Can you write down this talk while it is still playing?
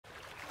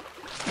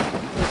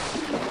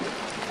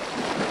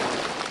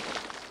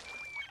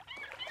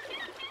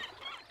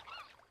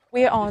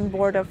We are on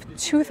board of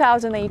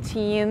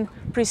 2018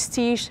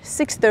 Prestige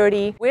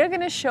 630. We're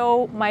gonna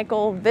show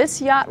Michael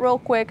this yacht real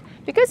quick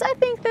because I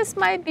think this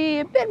might be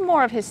a bit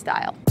more of his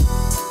style.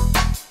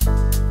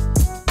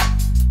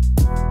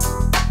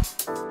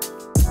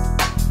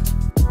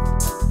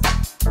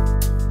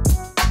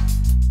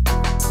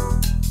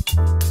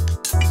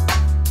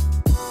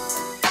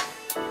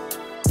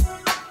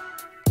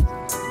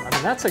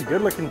 That's a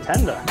good-looking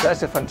tender.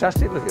 That's a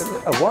fantastic looking.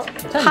 A what?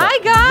 Tender. Hi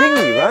guys!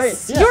 Dinghy,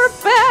 right? Yeah. You're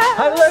back!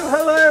 Hello,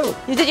 hello!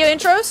 You did your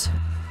intros?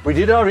 We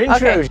did our intros.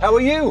 Okay. How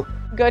are you?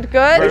 Good,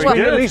 good. It's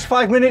been at least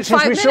 5 minutes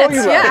since we saw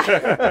you.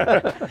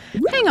 Yeah.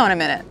 Hang on a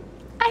minute.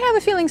 I have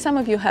a feeling some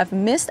of you have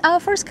missed our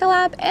first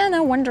collab and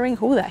are wondering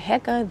who the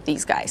heck are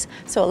these guys.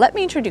 So let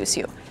me introduce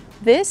you.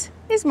 This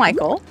is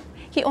Michael.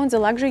 He owns a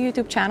luxury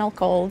YouTube channel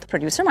called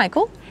Producer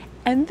Michael.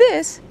 And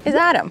this is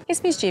Adam,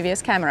 his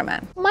mischievous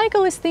cameraman.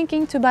 Michael is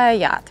thinking to buy a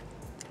yacht.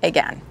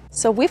 Again.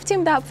 So we've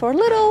teamed up for a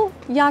little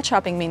yacht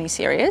shopping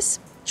mini-series,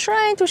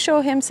 trying to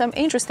show him some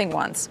interesting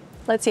ones.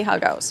 Let's see how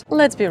it goes.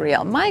 Let's be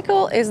real,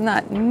 Michael is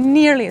not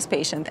nearly as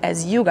patient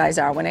as you guys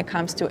are when it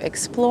comes to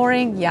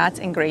exploring yachts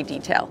in great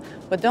detail.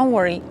 But don't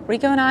worry,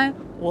 Rico and I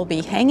will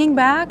be hanging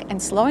back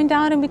and slowing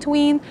down in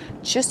between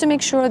just to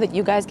make sure that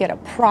you guys get a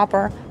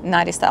proper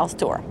NautiStyles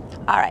tour.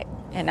 All right,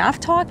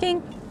 enough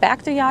talking,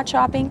 back to yacht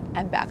shopping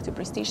and back to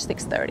Prestige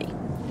 630.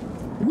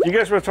 You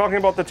guys were talking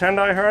about the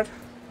tender, I heard?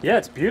 Yeah,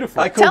 it's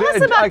beautiful. Tell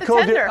us about the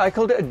tender. I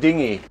called it a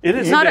dinghy. It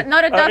is not a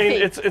Duffy. I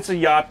mean, it's a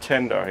yacht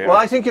tender. Yeah. Well,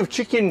 I think of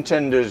chicken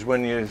tenders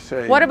when you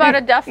say. What about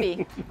a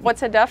Duffy?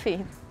 What's a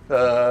Duffy?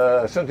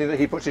 Something that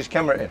he puts his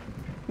camera in.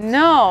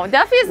 No,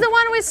 Duffy is the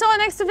one we saw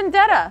next to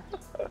Vendetta.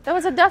 That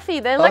was a Duffy,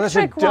 the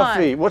electric one.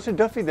 Duffy. one. What's a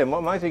Duffy then?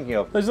 What am I thinking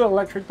of? Those are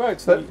electric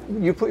boats. But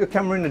you put your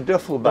camera in a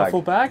duffel bag.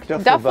 Duffel bag?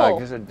 Duffel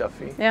bag is a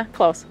Duffy. Yeah,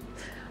 close.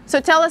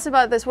 So tell us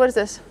about this. What is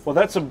this? Well,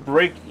 that's a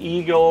Break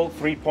Eagle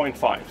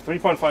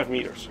 3.5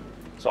 meters.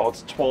 So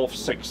it's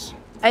 12.6.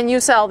 And you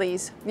sell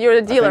these.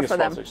 You're the dealer for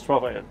them.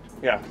 12,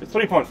 yeah, it's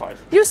 3.5.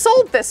 You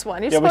sold this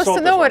one. You're supposed to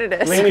know what it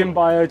is. Link in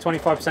bio,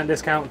 25%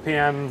 discount,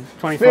 PM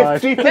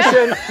 25.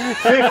 50%,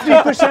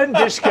 50%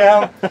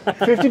 discount,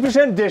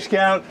 50%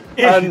 discount,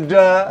 and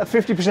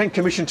 50%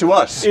 commission to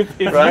us.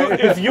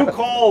 If you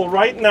call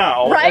right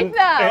now,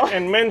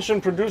 and mention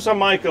Producer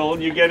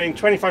Michael, you're getting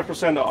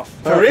 25% off.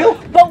 For real?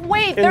 But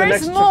wait, there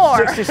is more.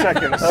 60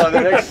 seconds.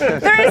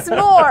 There is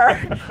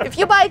more. If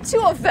you buy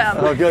 2 of them.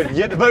 Oh, good. You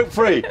get the boat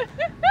free.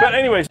 But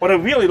anyways, what I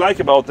really like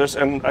about this,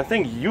 and I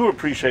think you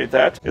appreciate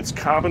that, it's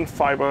carbon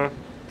fiber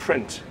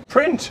print.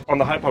 Print? On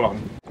the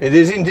Hyperlon. It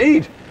is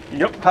indeed.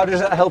 Yep. How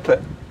does that help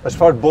it? As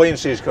far as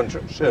buoyancy is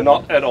concerned?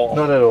 Not at all.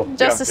 Not at all.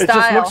 Just the style.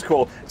 It just looks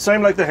cool.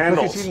 Same like the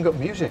handles. Look, it's even got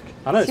music.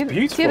 I know, it's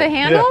beautiful. See the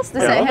handles?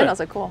 The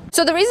handles are cool.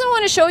 So the reason I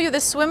want to show you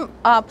this swim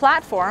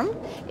platform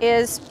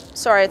is,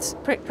 sorry, it's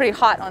pretty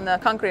hot on the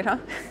concrete, huh?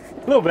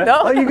 A little bit.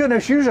 No? Oh, you got no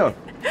shoes on?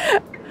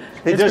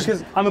 It does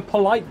because I'm a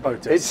polite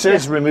boater. It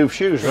says remove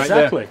shoes right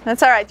there. Exactly.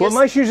 That's all right. Well,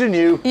 my shoes are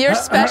new. You're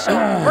special.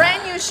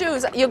 Brand new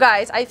shoes. You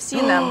guys, I've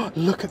seen them.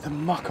 Look at the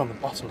muck on the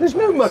bottom. There's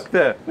no muck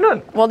there.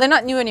 None. Well, they're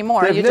not new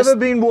anymore. They've never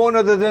been worn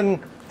other than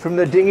from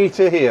the dinghy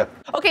to here.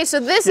 Okay, so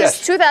this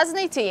is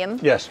 2018.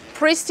 Yes.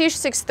 Prestige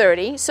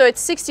 630. So it's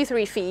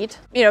 63 feet.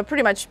 You know,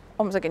 pretty much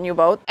almost like a new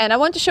boat. And I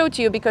want to show it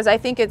to you because I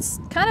think it's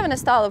kind of in a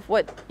style of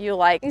what you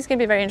like. It's going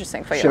to be very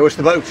interesting for you. Show us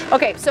the boat.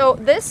 Okay, so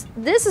this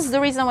is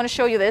the reason I want to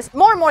show you this.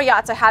 More and more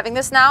yachts are having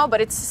this now,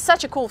 but it's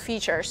such a cool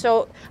feature.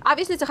 So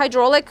obviously it's a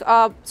hydraulic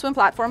swim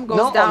platform, goes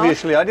Not down.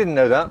 obviously, I didn't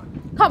know that.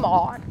 Come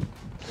on.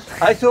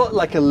 I thought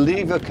like a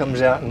lever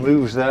comes out and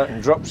moves that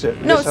and drops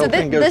it. No, so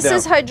this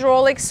is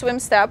hydraulic swim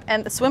step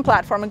and the swim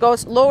platform. It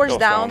lowers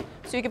down,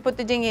 so you can put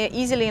the dinghy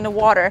easily in the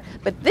water.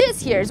 But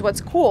this here is what's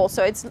cool.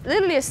 So it's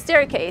literally a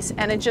staircase,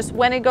 and it just,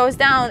 when it goes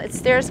down, its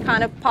stairs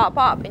kind of pop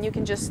up, and you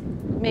can just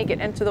make it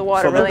into the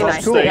water really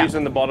nice. So the top stays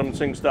and the bottom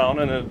sinks down,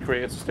 and it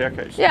creates a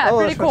staircase. Yeah, oh,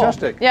 pretty that's cool.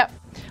 Fantastic. Yep.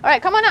 All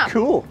right, come on up.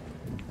 Cool.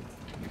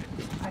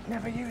 I'd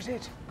never use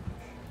it.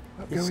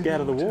 You're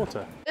scared of the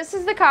water. This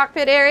is the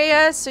cockpit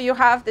area. So you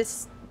have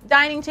this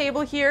dining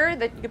table here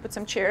that you can put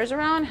some chairs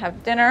around,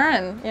 have dinner,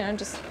 and you know,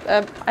 just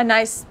a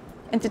nice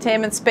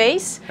entertainment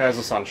space. Has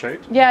a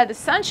sunshade. Yeah, the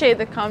sunshade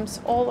that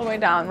comes all the way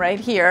down right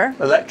here.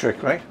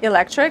 Electric, right?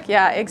 Electric,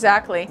 yeah,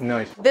 exactly.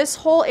 Nice. This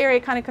whole area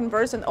kind of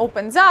converts and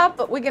opens up,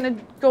 but we're gonna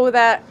go with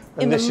that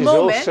in the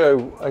moment. This is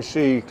also, I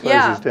see,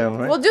 closes down,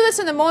 right? We'll do this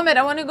in a moment.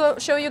 I want to go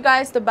show you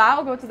guys the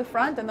bow, go to the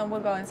front, and then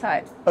we'll go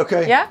inside.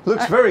 Okay. Yeah?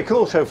 Looks very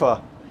cool so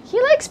far.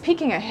 He likes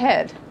peeking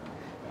ahead.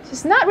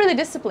 He's not really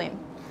disciplined.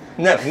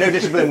 No, no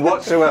discipline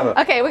whatsoever.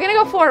 Okay, we're gonna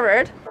go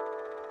forward.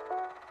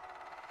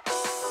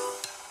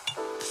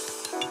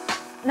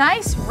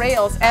 Nice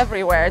rails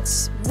everywhere.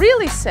 It's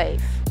really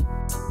safe.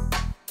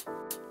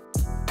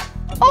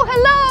 Oh,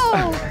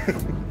 hello!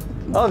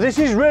 Oh, this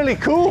is really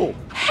cool.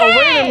 Hey! Oh,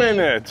 wait a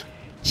minute.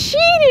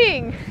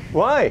 Cheating!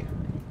 Why?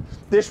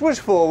 This was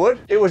forward.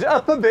 It was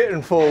up a bit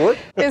and forward.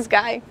 This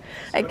guy.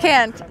 I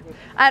can't.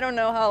 I don't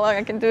know how long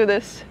I can do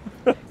this.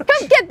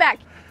 Come get back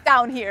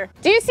down here.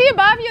 Do you see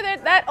above you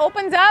that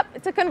opens up?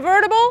 It's a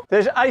convertible.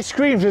 There's ice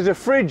creams. There's a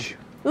fridge.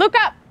 Look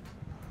up.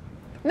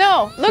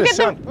 No, look at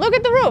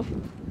the roof.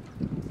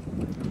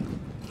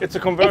 It's a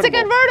convertible. It's a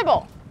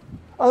convertible.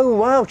 Oh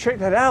wow, check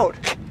that out.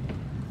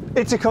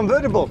 It's a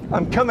convertible.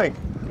 I'm coming.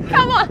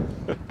 Come on.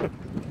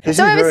 This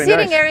So is I have a very seating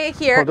nice. area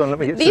here. Hold on, let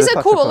me get to These the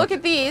are cool. classified. Look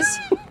at these.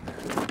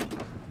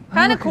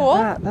 Kind of cool.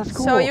 That's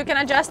cool. So you can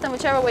adjust them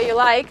whichever way you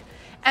like.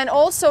 And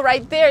also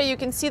right there, you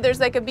can see there's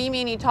like a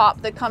beamini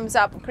top that comes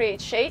up and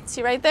creates shade.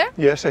 See right there?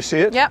 Yes, I see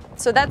it. Yep.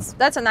 So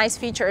that's a nice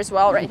feature as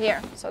well right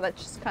here. So that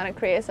just kind of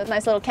creates a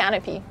nice little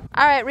canopy.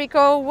 All right,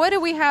 Rico, what do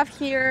we have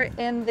here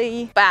in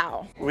the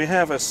bow? We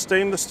have a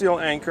stainless steel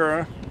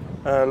anchor,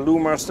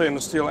 Luma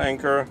stainless steel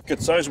anchor,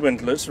 good size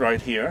windlass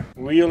right here.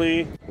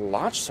 Really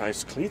large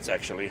size cleats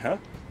actually, huh?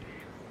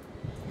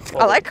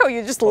 I like how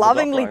you just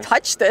lovingly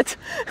touched it.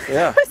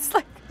 Yeah. It's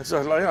like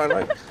I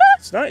like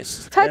it's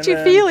nice.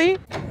 touchy-feely.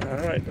 All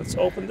right, let's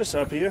open this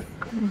up here.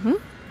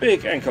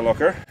 Big anchor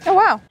locker. Oh,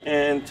 wow.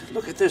 And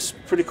look at this,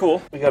 pretty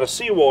cool. We got a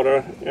seawater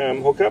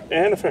hookup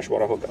and a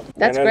freshwater hookup.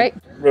 That's and great.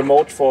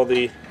 Remote for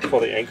the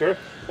anchor,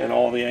 and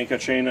all the anchor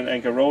chain and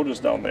anchor rod is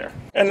down there.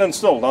 And then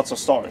still lots of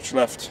storage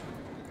left.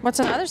 What's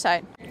on the other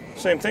side?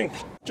 Same thing,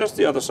 just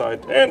the other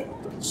side. And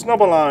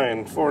snubber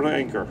line for the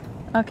anchor.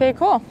 Okay,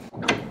 cool.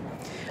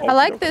 I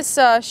like this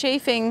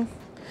chafing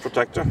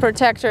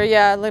Protector.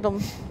 yeah, little,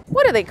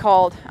 what are they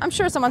called? I'm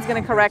sure someone's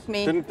gonna correct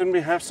me. Didn't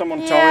we have someone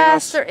telling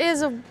Yes, us? there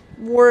is a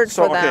word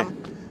for them.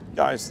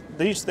 Guys,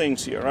 these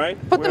things here, right?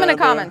 Put them in the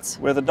comments.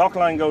 Where the dock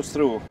line goes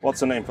through, what's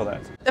the name for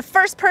that? The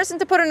first person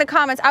to put in the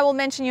comments, I will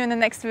mention you in the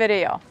next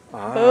video.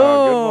 Ah,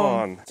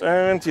 Boom. good one.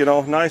 And, you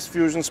know, nice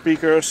fusion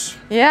speakers.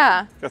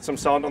 Yeah, Got some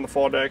sound on the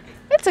foredeck.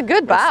 it's a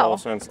good Makes bow. all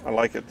sense. I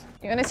like it.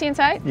 You wanna see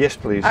inside? Yes,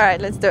 please. All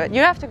right, let's do it.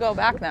 You have to go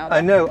back now.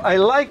 I know. I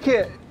like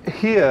it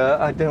here.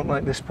 I don't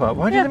like this part.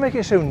 Why did they make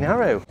it so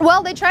narrow?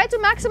 Well, they tried to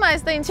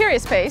maximize the interior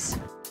space.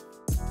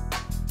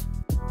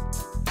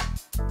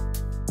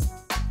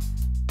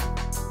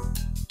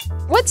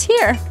 What's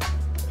here?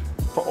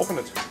 Open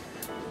it.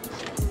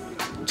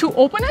 To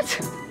open it?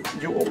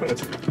 You open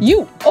it.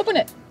 You open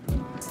it.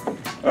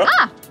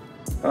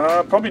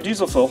 Probably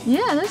diesel fill.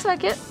 Yeah, looks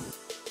like it.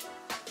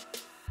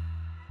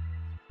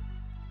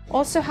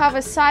 Also have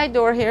a side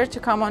door here to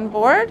come on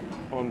board.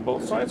 On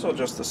both sides or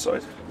just this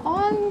side?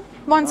 On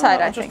one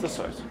side, I just think. this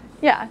side.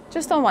 Yeah,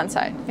 just on one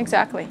side,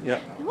 exactly. Yeah.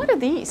 And what are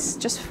these?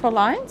 Just for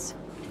lines?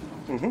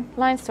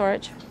 Line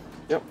storage.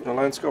 Yep, the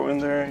lines go in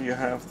there. You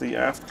have the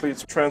aft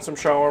cleats transom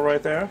shower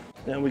right there.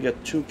 Then we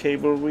get 2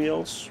 cable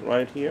wheels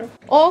right here.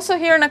 Also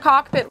here in the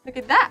cockpit, look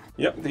at that.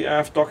 Yep, the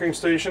aft docking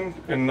station,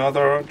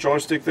 another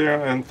joystick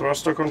there and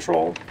thruster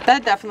control.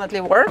 That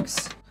definitely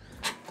works.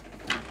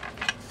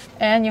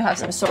 And you have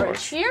some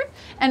storage here.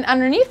 And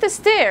underneath the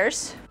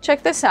stairs,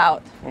 check this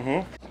out.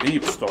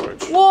 Deep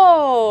storage.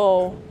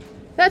 Whoa,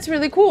 that's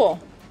really cool.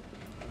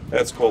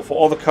 That's cool. For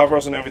all the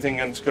covers and everything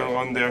that's going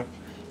on there.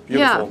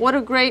 Beautiful. Yeah, what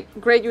a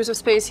great use of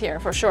space here,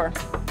 for sure.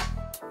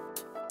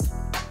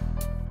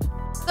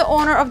 The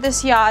owner of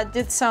this yacht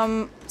did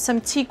some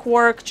teak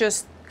work,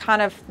 just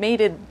kind of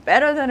made it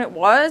better than it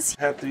was.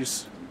 Had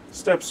these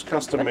steps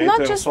custom made. Not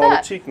They're just solid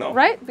that, teak now.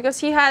 right? Because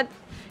he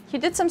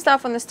did some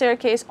stuff on the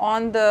staircase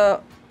on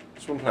the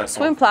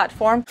swim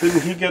platform.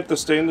 Didn't he get the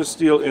stainless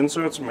steel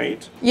inserts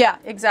made? Yeah,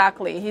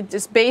 exactly. He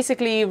just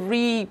basically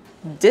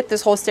redid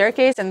this whole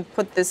staircase and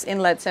put this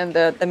inlets and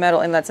the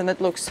metal inlets, and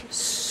it looks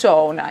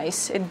so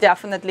nice. It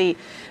definitely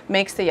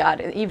makes the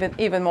yacht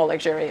even more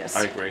luxurious.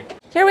 I agree.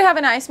 Here we have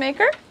an ice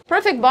maker.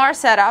 Perfect bar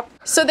setup.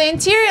 So the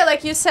interior,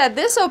 like you said,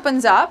 this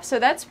opens up, so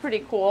that's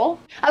pretty cool.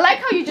 I like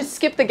how you just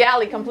skip the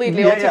galley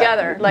completely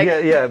altogether. Like,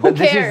 yeah, who but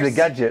cares? this is the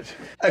gadget.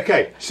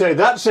 Okay, so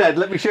that said,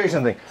 let me show you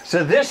something.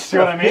 So this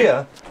stuff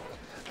here,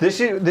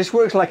 this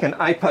works like an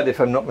iPad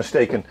if I'm not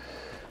mistaken.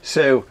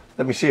 So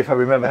let me see if I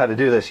remember how to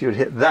do this. You would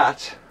hit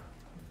that,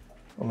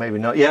 or maybe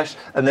not, yes,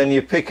 and then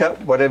you pick up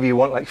whatever you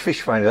want, like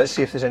fish finder. Let's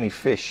see if there's any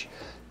fish.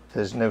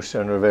 There's no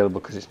sonar available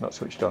because it's not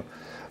switched on.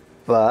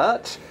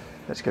 But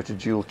let's go to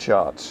dual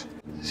charts.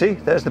 See,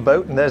 there's the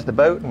boat and there's the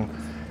boat, and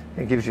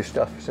it gives you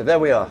stuff. So there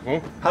we are.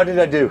 How did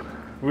I do?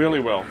 Really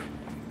well.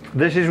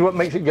 This is what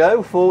makes it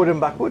go forward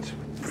and backwards,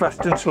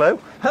 fast and slow.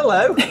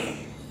 Hello.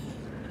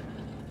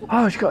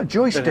 Oh, it's got a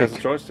joystick. It has a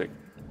joystick.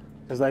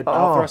 Is that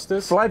bow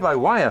thrusters? Fly by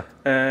wire.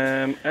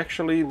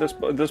 Actually, this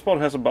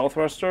boat has a bow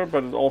thruster,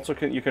 but it also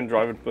you can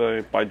drive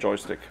it by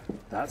joystick.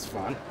 That's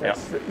fun. Yeah.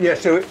 Yeah,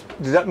 so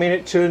does that mean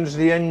it turns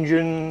the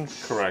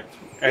engines? Correct.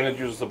 And it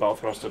uses the bow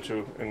thruster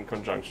too in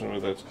conjunction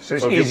with it. So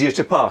it's easier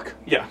to park?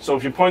 Yeah, so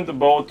if you point the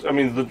boat,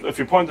 if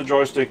you point the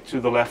joystick to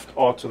the left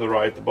or to the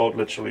right, the boat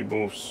literally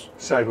moves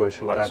Sideways.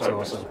 That's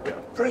sideways. awesome. Yeah.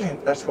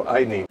 Brilliant, that's what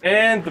I need.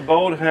 And the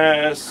boat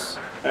has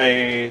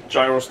a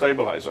gyro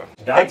stabilizer.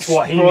 That's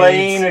what he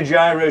Explain needs. a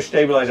gyro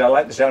stabilizer. I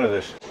like the sound of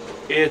this.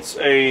 It's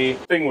a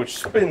thing which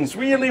spins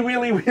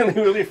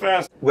really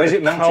fast. Where's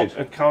it mounted?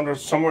 It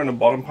counters somewhere in the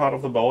bottom part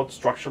of the boat,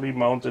 structurally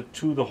mounted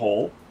to the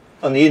hull.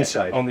 On the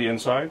inside? On the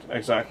inside,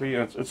 exactly.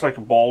 It's like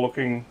a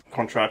ball-looking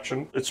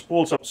contraption. It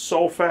spools up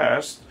so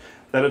fast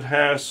that it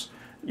has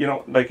you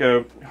know, like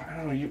a, I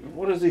don't know,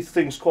 what are these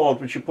things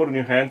called which you put in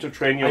your hand to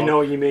train your... I know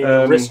what you mean,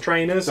 the wrist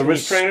trainers. The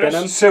wrist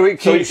trainers. So it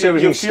keeps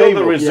everything you feel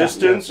stable. the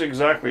resistance, Yeah.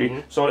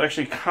 exactly. So it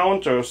actually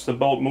counters the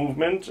boat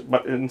movement,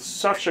 but in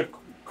such a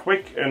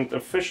quick and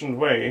efficient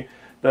way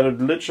that it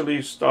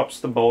literally stops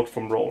the boat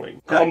from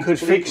rolling. That could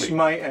fix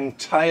my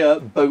entire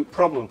boat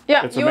problem.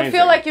 Yeah, It's you would amazing.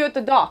 feel like you're at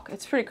the dock.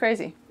 It's pretty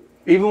crazy.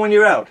 Even when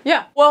you're out.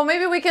 Yeah. Well,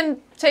 maybe we can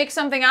take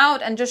something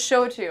out and just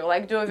show it to you,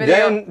 like do a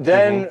video.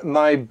 Then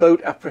my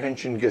boat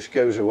apprehension just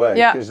goes away.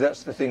 Yeah. Because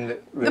that's the thing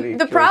that really The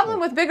kills problem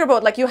me. with bigger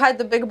boat, like you had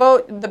the big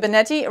boat, the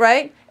Benetti,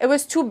 right? It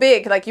was too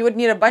big. Like you would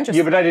need a bunch of...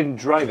 Yeah, but I didn't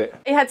drive it.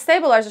 It had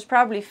stabilizers,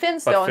 probably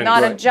fins But though, fins,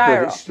 not a Right,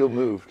 gyro. But it still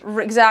moved.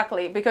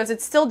 Exactly, because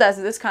it still does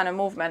this kind of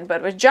movement.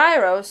 But with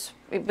gyros,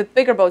 with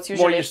bigger boats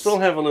usually Well, you still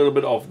have a little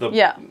bit of the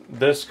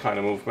this kind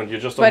of movement. You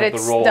just don't but have it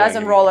the roll doesn't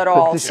anymore. roll at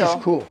all. But this so.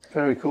 is cool.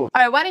 Very cool.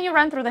 All right, why don't you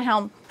run through the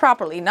helm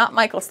properly, not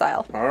Michael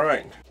style? All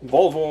right,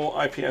 Volvo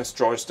IPS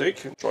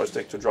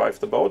joystick to drive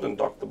the boat and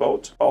dock the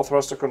boat. Bow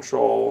thruster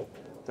control.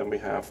 Then we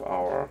have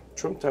our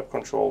trim tab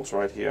controls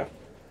right here.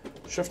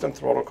 Shift and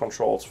throttle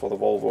controls for the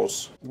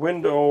Volvos.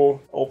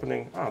 Window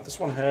opening. Ah, this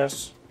one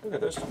has, look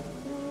at this.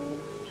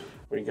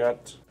 We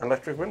got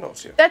electric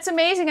windows here. That's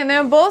amazing, and they're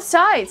on both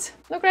sides.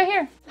 Look right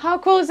here. How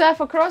cool is that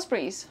for cross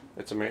breeze?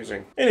 It's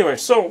amazing. Anyway,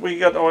 so we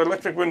got our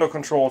electric window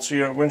controls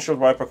here, windshield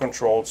wiper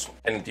controls,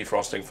 and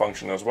defrosting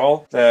function as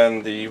well.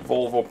 Then the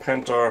Volvo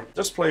Penta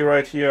display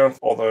right here.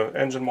 All the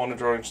engine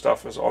monitoring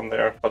stuff is on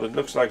there, but it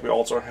looks like we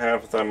also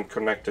have them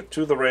connected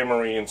to the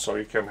Raymarine, so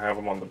you can have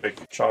them on the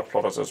big chart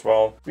plotters as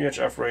well.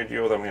 VHF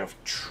radio, then we have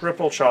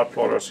triple chart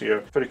plotters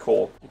here. Pretty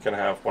cool. You can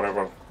have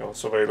whatever, you know,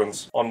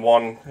 surveillance on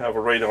one, have a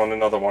radar on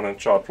another one, and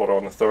chart plotter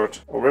on the third.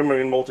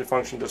 Raymarine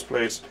multifunction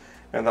displays.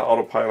 And the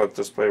autopilot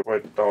display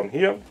right down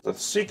here, the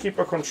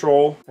Seakeeper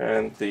control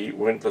and the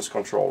windlass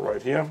control right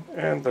here,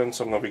 and then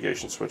some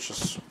navigation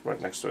switches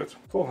right next to it.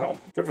 Cool helm,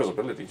 good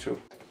visibility too.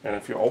 And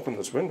if you open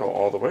this window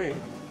all the way,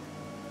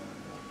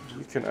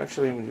 you can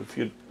actually, if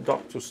you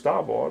dock to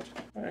starboard,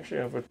 actually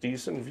have a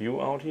decent view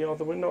out here of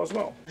the window as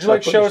well. Would you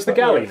like to show us the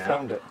galley now?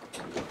 Found it.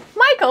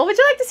 Michael, would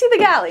you like to see the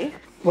galley?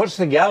 What's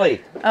the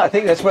galley? I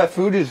think that's where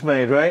food is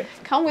made, right?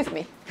 Come with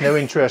me. No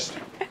interest.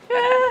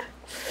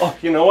 Oh,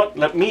 you know what?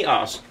 Let me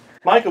ask.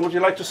 Michael, would you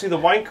like to see the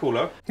wine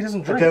cooler? He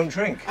doesn't I drink. don't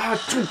drink. Ah,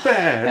 too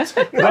bad.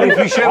 But if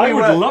you show me I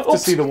would where, love to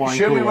see the wine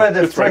show me cooler. where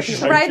the It's right fresh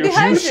behind Right you.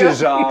 behind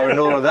juices you. are and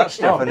all of that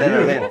stuff, Oh, and then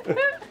I'm in.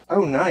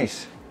 Oh,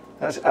 nice.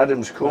 That's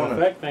Adam's corner.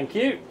 Perfect, thank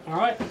you. All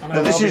right.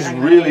 Now, this is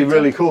really,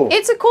 really cool.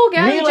 It's a cool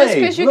galley just Melee,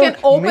 because you look,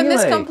 can open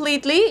this Melee.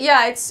 completely.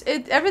 Yeah,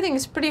 everything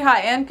is pretty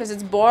high end because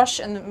it's Bosch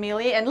and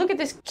Melee. And look at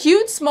this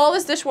cute,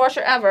 smallest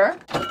dishwasher ever.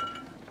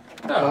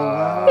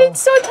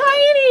 It's so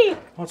tiny.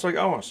 Oh, it's like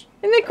ours.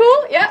 Isn't it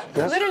cool? Yeah,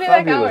 That's literally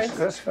fabulous. like ours.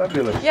 That's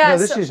fabulous. Yeah, no,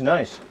 this so- is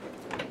nice.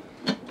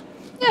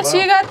 Yeah, so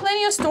you got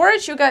plenty of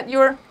storage. You got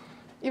your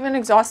even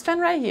exhaust fan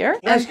right here.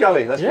 Nice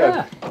galley. Let's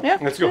Yeah. go. Yeah.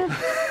 Let's go.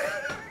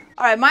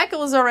 All right,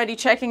 Michael is already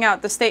checking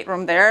out the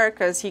stateroom there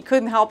because he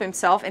couldn't help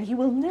himself, and he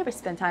will never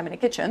spend time in the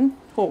kitchen.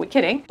 Who are we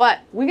kidding? But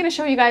we're gonna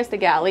show you guys the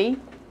galley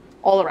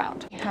all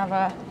around. We have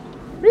a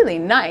really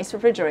nice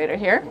refrigerator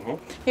here.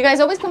 You guys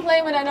always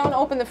complain when I don't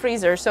open the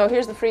freezer, so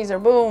here's the freezer.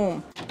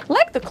 Boom. I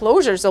like the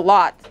closures a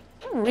lot.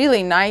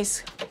 Really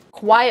nice,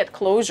 quiet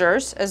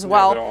closures as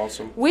well. they're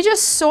awesome. We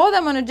just saw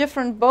them on a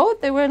different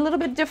boat. They were a little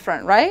bit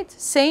different, right?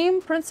 Same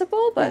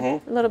principle, but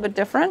a little bit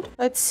different.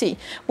 Let's see.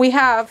 We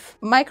have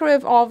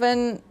microwave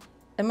oven.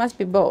 It must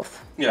be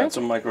both. Yeah, right? it's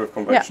a microwave Yeah,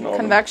 convection oven.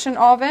 convection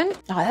oven.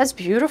 Oh, that's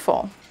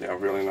beautiful. Yeah,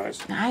 really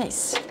nice.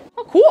 Nice.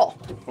 Oh, cool.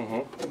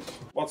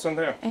 What's in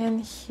there?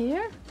 And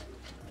here.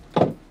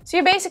 So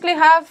you basically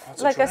have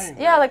That's a like drying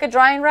yeah, like a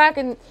drying rack,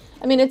 and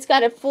I mean it's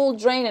got a full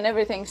drain and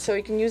everything, so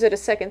you can use it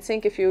as second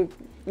sink if you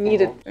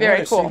need it. Very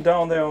Yeah, cool. See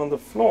down there on the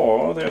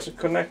floor, there's a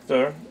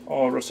connector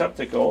or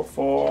receptacle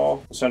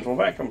for central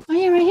vacuum. Oh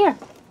yeah, right here.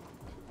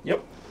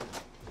 Yep.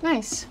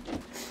 Nice.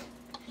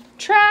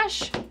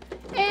 Trash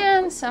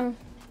and some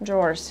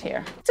drawers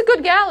here. It's a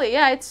good galley.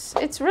 Yeah,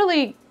 it's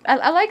really.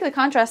 I like the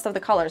contrast of the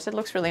colors. It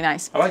looks really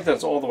nice. I like that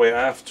it's all the way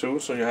aft too,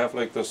 so you have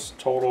like this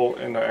total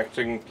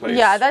interacting place.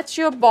 Yeah, that's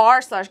your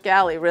bar /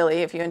 galley,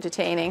 really, if you're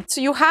entertaining.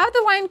 So you have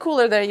the wine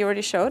cooler there you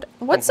already showed.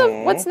 What's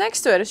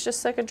next to it? It's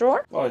just like a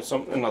drawer? Oh, it's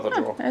another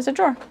drawer. There's a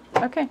drawer.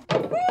 Okay.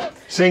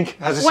 Sink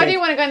has a Where sink. do you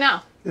want to go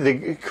now?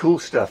 The cool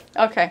stuff.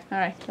 Okay, all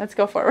right, let's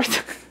go forward.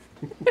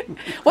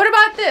 What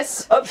about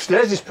this?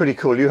 Upstairs is pretty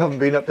cool. You haven't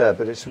been up there,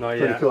 but it's Not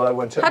pretty yet. cool. I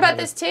went up. How about and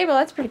had this table?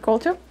 That's pretty cool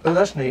too. a- Oh,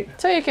 that's neat.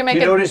 So you can make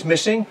You it. know what it's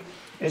missing?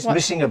 It's What?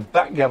 missing a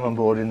backgammon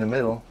board in the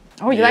middle.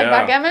 Oh, you like Yeah.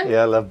 backgammon?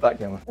 Yeah, I love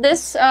backgammon.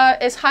 This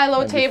is high-low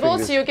Maybe table,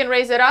 fingers. so you can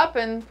raise it up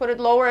and put it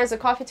lower as a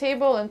coffee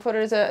table and put it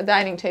as a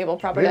dining table,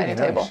 proper Really dining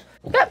nice. table.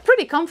 Got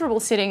pretty comfortable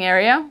sitting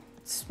area.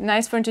 It's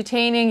nice for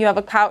entertaining. You have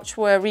a couch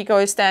where Rico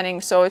is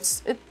standing, so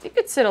it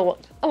could sit a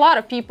lot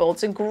of people.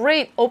 It's a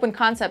great open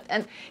concept.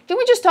 And can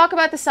we just talk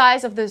about the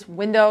size of these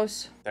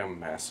windows? They're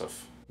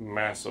massive.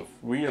 Massive.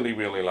 Really,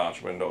 really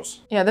large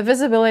windows. Yeah, the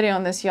visibility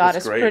on this yacht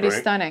It's is great, pretty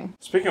right? stunning.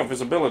 Speaking of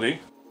visibility,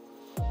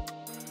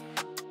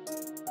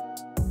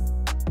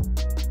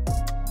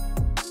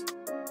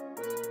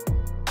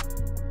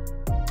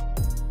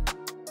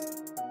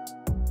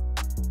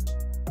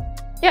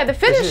 Yeah, the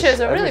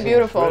finishes are really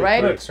beautiful, Really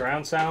right? good.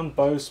 Surround sound,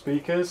 Bose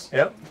speakers.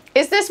 Yep.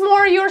 Is this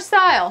more your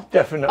style?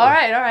 Definitely. All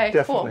right,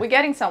 cool. Definitely. We're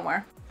getting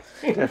somewhere.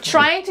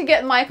 Trying to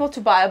get Michael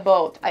to buy a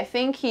boat. I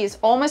think he's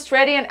almost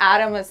ready, and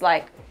Adam is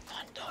like,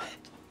 don't do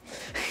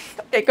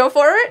it. Okay, go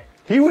for it.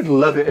 He would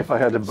love it if I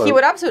had a boat. He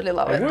would absolutely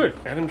love I it. would.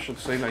 Adam should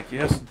say like,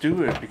 yes,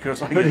 do it,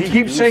 because I But get he to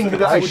keeps use saying it.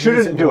 that I would use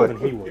shouldn't do more it. than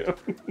he would.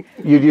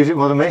 You'd use it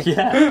more than me?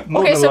 Yeah.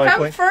 More Okay, than so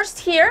likely. come first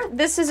here.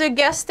 This is a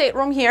guest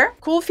stateroom here.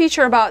 Cool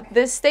feature about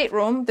this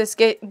stateroom, this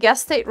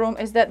guest stateroom,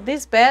 is that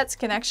these beds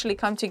can actually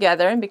come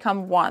together and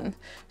become one.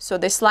 So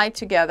they slide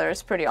together.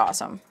 It's pretty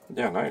awesome.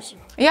 Yeah, nice.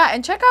 Yeah,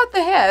 and check out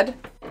the head.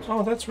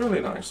 Oh, that's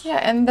really nice. Yeah,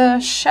 and the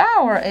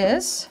shower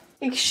is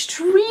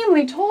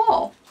extremely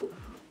tall.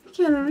 You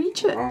can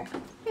reach it. Wow.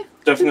 Yeah,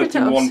 Definitely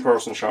fingertips.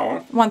 one-person shower,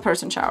 One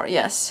person shower,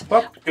 yes.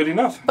 but good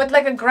enough. But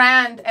like a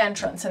grand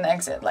entrance and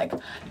exit, like,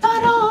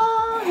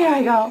 ta-da! Here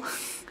I go.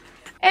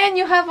 And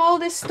you have all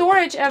this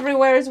storage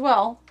everywhere as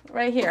well,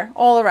 right here,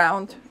 all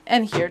around,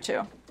 and here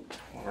too.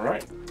 All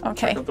right.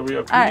 Okay. Check out the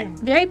VIP. All right,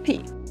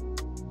 VIP.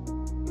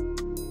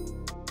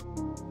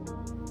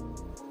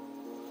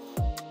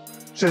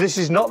 So this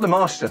is not the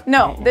master.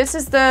 No, this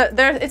is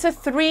it's a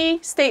 3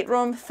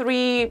 stateroom,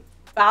 3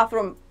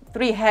 bathroom,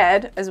 3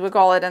 head, as we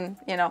call it, and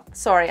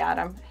sorry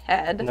Adam,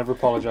 head. Never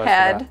apologize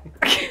Head.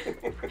 for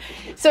that.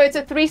 So it's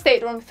a 3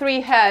 stateroom,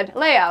 3 head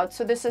layout.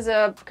 So this is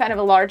a kind of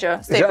a larger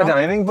Is that stateroom. an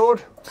ironing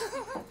board?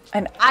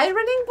 An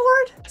ironing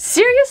board?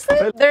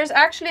 Seriously? There's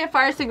actually a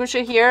fire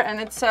extinguisher here, and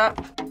it's a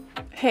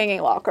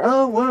hanging locker.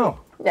 Oh, wow.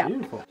 Yeah.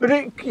 Beautiful.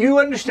 But you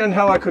understand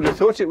how I could have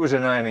thought it was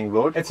an ironing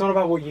board? It's not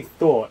about what you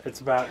thought.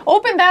 It's about.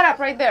 Open that up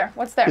right there.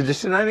 What's there? Is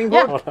this an ironing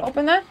board? Yeah,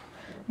 open that.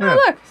 Yeah, Oh,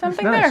 look,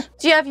 something nice. there.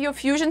 Do you have your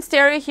fusion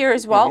stereo here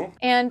as well?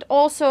 And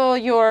also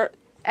your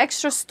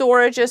extra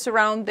storages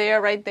around there,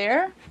 right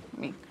there.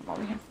 Let me come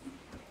over here.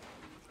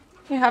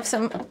 You have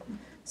some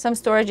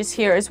storages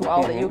here as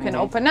well that you can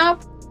open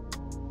up.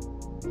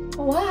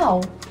 Oh,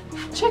 wow.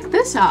 Check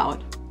this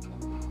out.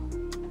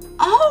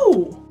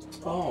 Oh,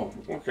 Oh,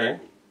 okay.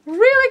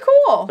 really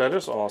cool. That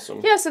is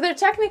awesome. Yeah, so there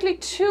are technically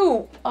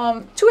two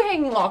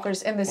hanging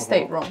lockers in this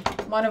stateroom.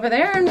 One over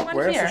there and one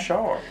Where's here. the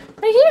shower?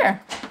 Right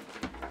here.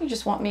 You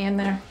just want me in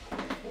there.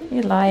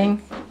 You're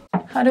lying.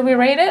 How do we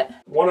rate it?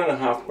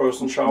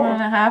 1.5-person shower.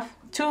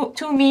 1.5.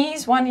 Two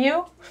me's, one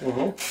you.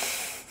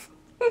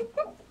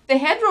 The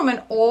headroom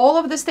in all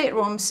of the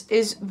staterooms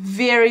is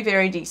very,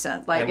 very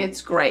decent. Like, And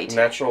it's great.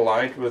 Natural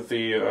light with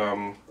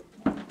the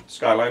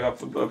skylight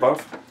up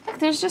above. Look,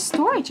 there's just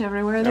storage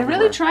everywhere. They Everywhere.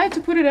 really tried to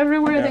put it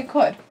everywhere they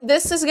could.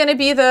 This is going to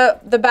be the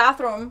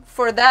bathroom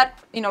for that,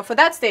 for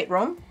that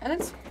stateroom, and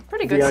it's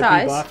pretty good VIP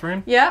size.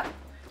 bathroom. Yeah.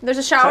 There's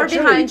a shower Actually,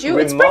 behind you.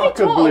 It's pretty tall.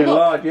 remarkably Look.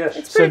 large, yes.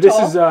 It's So pretty this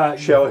tall. is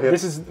Shower here.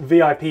 this is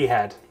VIP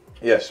head.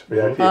 Yes,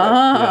 VIP.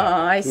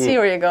 Ah, I see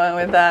where you're going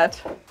with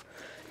that.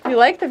 You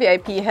like the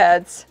VIP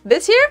heads.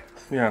 This here?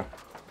 Yeah,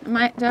 Do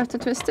I have to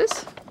twist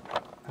this?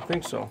 I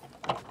think so.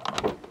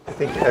 I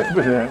think,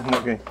 but I'm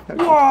not going.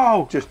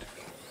 Whoa! Just.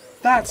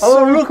 That's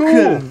Oh, so look cool.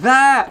 at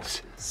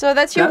that! So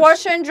that's your That's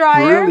washer and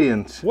dryer.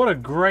 Brilliant. What a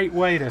great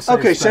way to save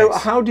Okay, so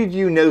space. how did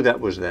you know that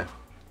was there?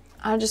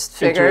 I just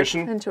figured.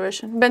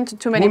 Intuition. Been to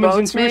too many Women's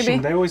boats, intuition.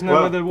 maybe. They always know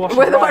Well, where the washer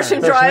Where the dryer washer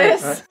and is. dryer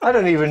That's is. it. I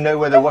don't even know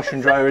where the washer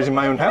and dryer is in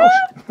my own house.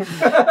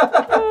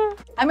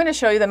 I'm going to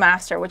show you the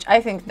master, which I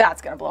think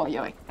that's going to blow you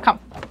away. Come.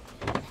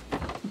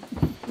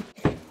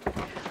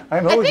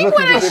 I'm always think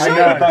looking when I for show something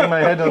you- to bang my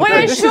head on. When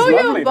I This show is you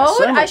a lovely. boat, There's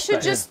so I much should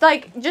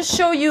better. just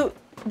show you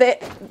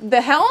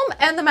the helm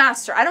and the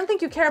master. I don't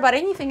think you care about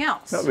anything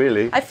else. Not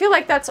really. I feel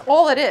like that's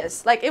all it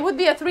is. Like, it would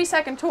be a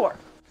 3-second tour.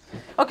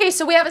 Okay,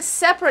 so we have a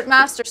separate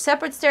master,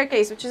 separate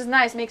staircase, which is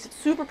nice, makes it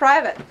super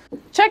private.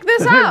 Check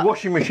this out.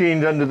 Washing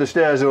machines under the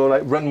stairs or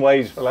like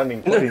runways for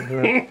landing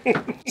planes.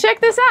 Check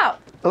this out.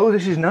 Oh,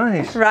 this is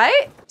nice.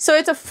 Right? So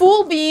it's a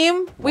full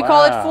beam. We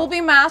call it Wow. full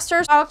beam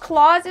master. Our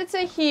closets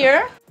are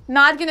here.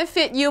 Not gonna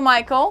fit you,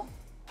 Michael,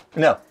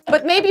 No.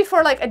 but maybe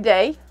for like a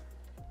day.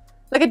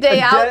 Like a day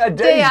out, A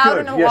day is out good.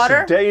 in the Yes,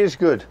 water. a day is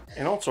good.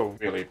 And also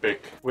really big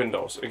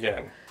windows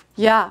again.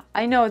 Yeah,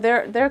 I know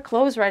they're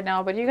closed right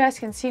now, but you guys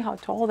can see how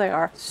tall they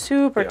are.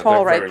 Super Yeah, tall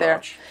they're right very there.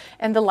 large.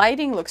 And the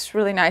lighting looks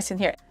really nice in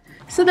here.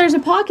 So there's a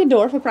pocket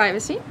door for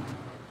privacy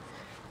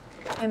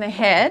in the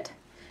head.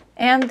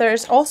 And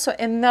there's also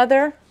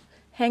another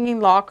hanging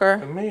locker.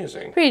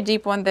 Amazing. Pretty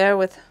deep one there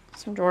with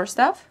some drawer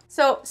stuff.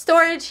 So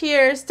storage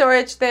here,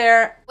 storage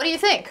there. What do you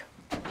think?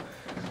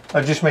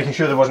 I'm just making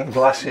sure there wasn't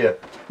glass here.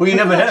 Well, you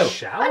never know.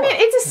 Shower. I mean,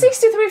 it's a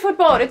 63-foot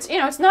boat. It's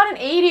it's not an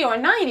 80 or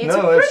 90. It's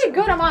No, a it's- pretty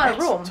good amount of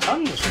room.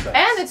 Tons of space.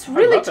 And it's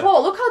really love it.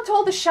 tall. Look how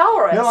tall the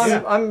shower is. No,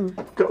 I'm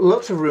got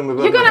lots of room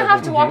above. You're my gonna head.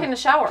 have to walk in the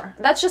shower.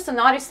 That's just a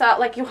NautiStyle.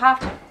 Like, you have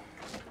to.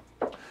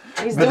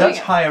 He's But doing that's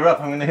it. higher up.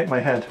 I'm going to hit my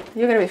head.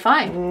 You're gonna be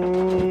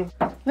fine.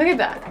 Look at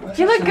that.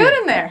 You look good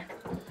in there.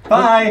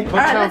 Bye. Look All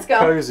right, how let's go.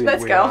 cozy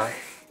Let's we go. are.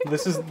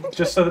 This is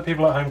just so that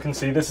people at home can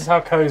see. This is how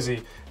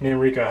cozy me and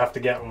Rico have to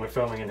get when we're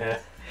filming in here.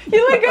 You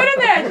look good in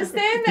there. Just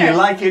stay in there. You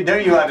like it,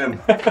 don't you,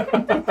 Adam?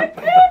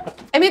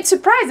 I mean, it's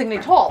surprisingly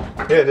tall.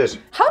 Yeah, it is.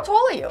 How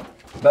tall are you?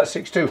 About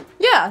 6'2".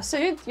 Yeah, so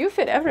you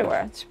fit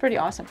everywhere. It's pretty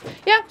awesome.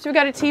 Yeah, so we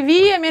got a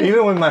TV. I mean,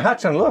 Even with my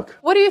hat's on, look.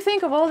 what do you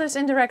think of all this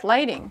indirect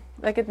lighting?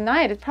 Like at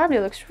night, it probably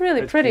looks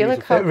really pretty.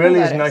 Look how It really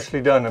cool is that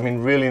nicely done. I mean,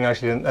 really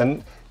nicely done.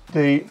 And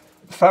the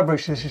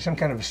fabric, this is some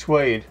kind of a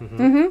suede.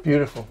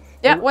 Beautiful.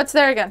 Yeah, what's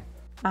there again?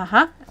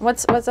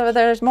 What's over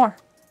there? There's more.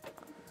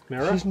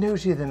 Mirror? She's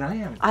nosier than I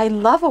am. I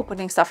love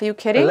opening stuff. Are you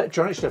kidding?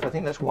 Electronic stuff, I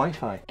think that's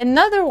Wi-Fi.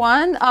 Another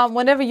one,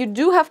 whenever you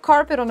do have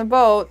carpet on a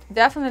boat,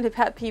 definitely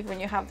pet peeve when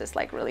you have this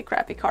like really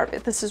crappy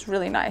carpet. This is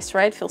really nice,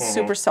 right? Feels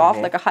super soft,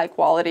 like a high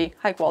quality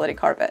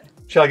carpet.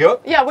 Shall I go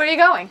up? Yeah, where are you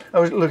going? I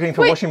was looking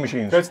for Wait. washing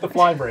machines. Go to the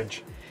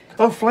Flybridge.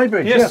 Oh,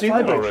 Flybridge. Yes, yeah, seen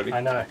it Flybridge. already.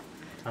 I know.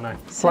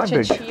 Such a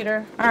Flybridge.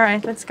 cheater. All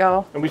right, let's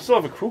go. And we still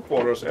have a crew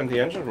quarters and the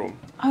engine room.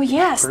 Oh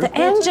yes, the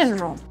engine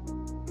room.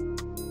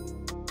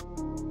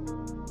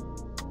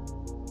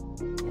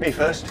 Me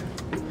first.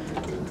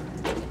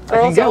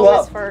 Girls Go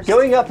always up. first.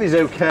 Going up is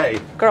okay.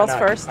 Girls No.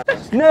 first.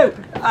 No,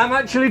 I'm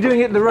actually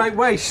doing it the right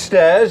way.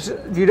 Stairs.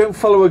 You don't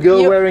follow a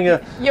girl wearing a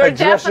You're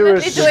dress or a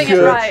definitely doing it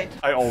skirt. right.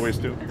 I always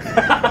do.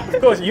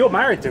 Of course, you're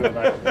married to it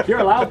though. You're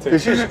allowed to.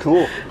 This is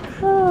cool.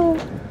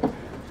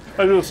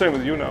 I do the same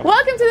with you now.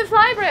 Welcome to the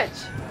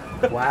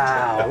Flybridge.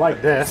 Wow, I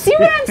like this. See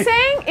what I'm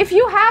saying? If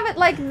you have it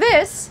like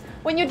this,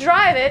 when you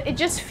drive it, it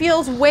just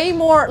feels way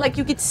more like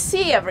you could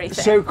see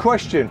everything. So,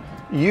 question.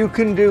 You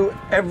can do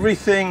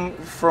everything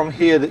from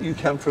here that you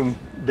can from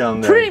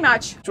down there. Pretty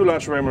much. 2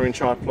 large Raymarine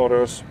chart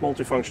plotters,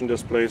 multifunction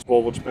displays,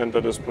 Volvo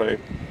display,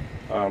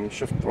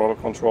 shift throttle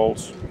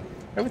controls,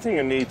 everything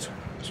you need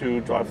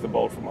to drive the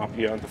boat from up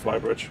here on the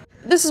Flybridge.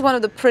 This is one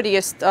of the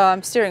prettiest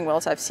steering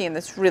wheels I've seen.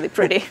 It's really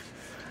pretty.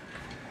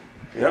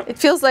 Yeah. It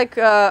feels like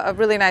a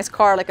really nice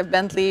car, like a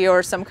Bentley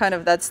or some kind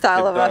of that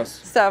style It of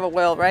does. a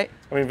wheel, right?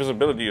 I mean,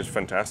 visibility is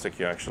fantastic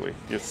here, actually.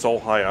 You're so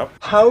high up.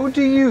 How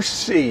do you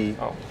see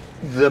Oh.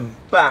 the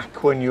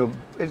back when you're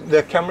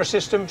the camera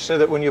system, so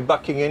that when you're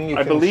backing in, you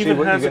I can believe see it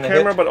what has a you're gonna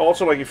camera, hit? but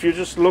also, like, if you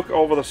just look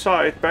over the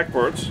side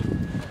backwards,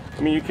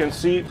 I mean, you can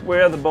see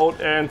where the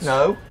boat ends.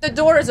 No. The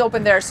door is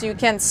open there, so you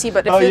can't see.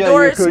 But if Oh, the yeah,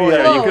 door you is could, closed,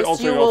 yeah. You could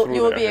also you go will through be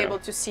there, yeah. able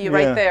to see Yeah.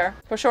 right there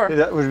for sure.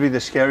 That would be the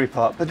scary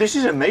part. But this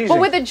is amazing. But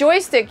with the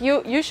joystick,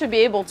 you should be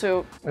able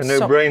to. A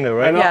no-brainer,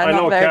 right? Yeah, I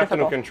not know a very captain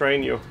who difficult. can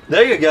train you.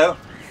 There you go.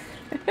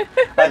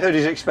 I heard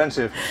he's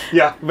expensive.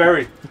 Yeah,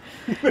 very.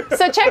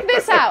 So check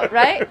this out,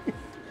 right?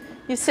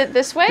 You sit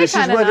this way, This is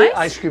kind of where nice. the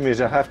ice cream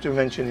is. I have to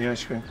mention the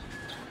ice cream.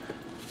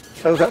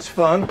 Oh, that's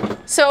fun.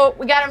 So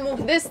we gotta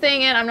move this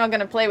thing in. I'm not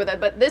gonna play with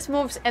it, but this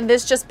moves and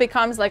this just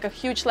becomes like a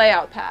huge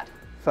layout pad.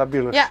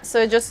 Fabulous. Yeah,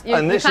 so just you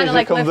And this kind is of a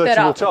like lift it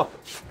convertible up. top.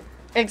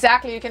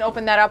 Exactly, you can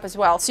open that up as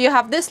well. So you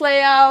have this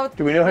layout.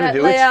 Do we know how to that do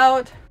it?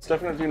 layout. It's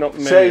definitely not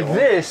So manual.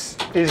 this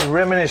is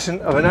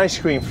reminiscent of an ice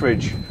cream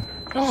fridge.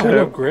 Oh, So-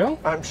 no grill?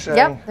 I'm saying.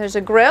 Yep, there's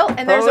a grill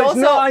and there's oh, it's also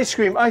not ice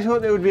cream. I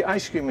thought there would be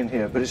ice cream in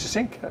here, but it's a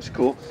sink. That's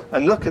cool.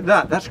 And look at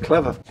that. That's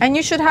clever. and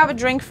you should have a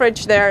drink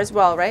fridge there as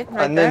well, right?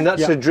 Right And then there.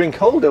 that's a drink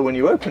holder when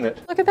you open it.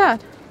 Look at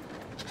that.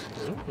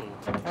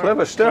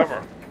 Clever stuff.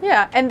 Clever.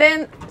 Yeah, and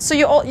then so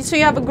you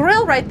have a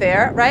grill right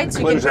there, right? So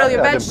you can Close grill that,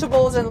 your the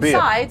vegetables and beer.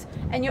 sides,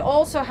 and you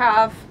also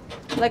have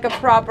like a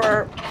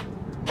proper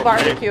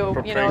barbecue,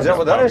 you know. Is that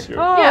what that is? Oh,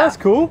 Yeah. that's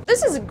cool.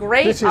 This is a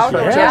great This is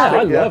outdoor Yeah, fantastic.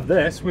 I job. Yeah. love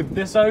this. With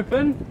this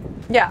open.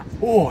 Yeah.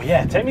 Oh,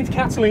 yeah, take me to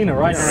Catalina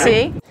right now.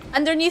 See?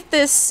 Underneath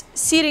this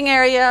seating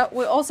area,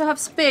 we also have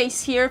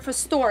space here for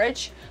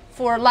storage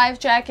for life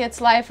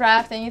jackets, life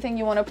raft, anything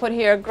you want to put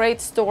here.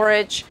 Great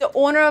storage. The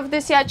owner of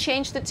this yacht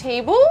changed the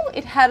table.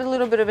 It had a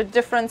little bit of a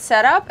different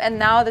setup, and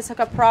now there's like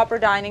a proper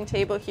dining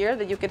table here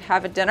that you could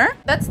have a dinner.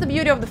 That's the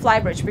beauty of the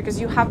Flybridge, because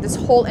you have this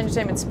whole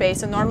entertainment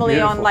space, and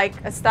normally on Beautiful. like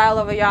a style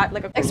of a yacht,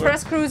 like an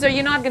express cruiser,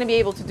 you're not going to be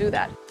able to do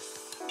that.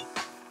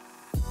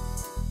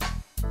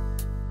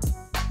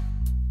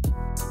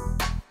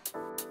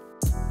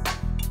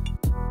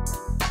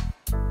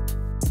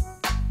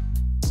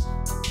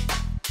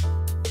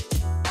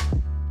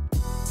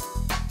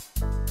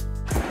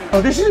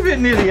 Oh, this is a bit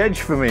near the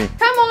edge for me.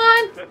 Come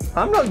on,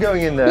 I'm not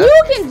going in there.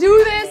 you can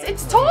do this.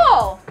 It's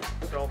tall.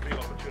 There'll be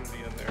opportunity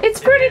in there. It's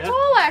pretty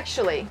tall,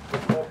 actually.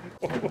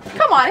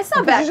 Come on, it's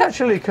not This bad. is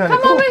actually kind of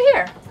Come cool. over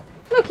here.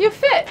 Look, you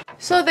fit.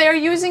 So they're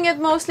using it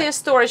mostly as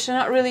storage. They're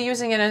not really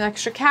using it in an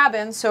extra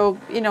cabin. So,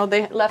 you know,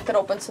 they left it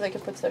open so they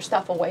could put their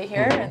stuff away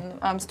here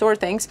and store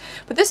things.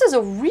 But this is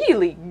a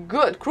really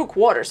good crew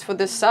quarters for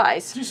this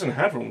size. Decent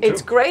headroom, too.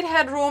 It's great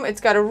headroom.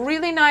 It's got a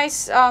really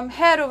nice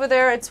head over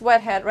there. It's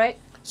wet head, right?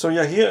 So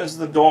yeah, here is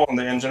the door on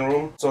the engine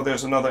room. So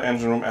there's another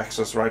engine room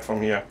access right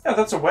from here. Yeah,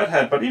 that's a wet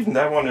head, but even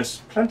that one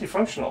is plenty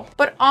functional.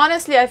 But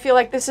honestly, I feel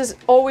like this is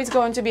always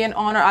going to be an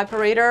owner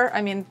operator.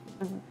 I mean,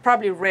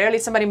 probably rarely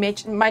somebody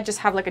might just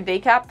have like a day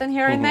captain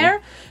here and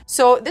there.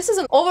 So this is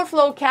an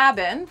overflow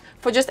cabin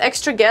for just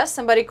extra guests.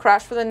 Somebody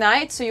crashed for the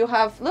night. So you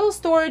have little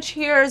storage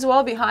here as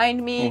well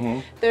behind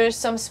me. There's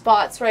some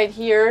spots right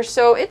here.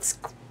 So it's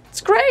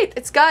great.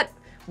 It's got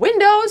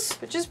windows,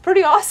 which is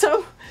pretty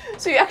awesome.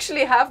 So you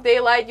actually have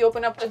daylight, you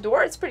open up the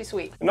door, it's pretty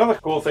sweet. Another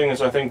cool thing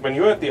is, I think, when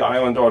you're at the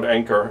island or at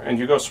anchor and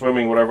you go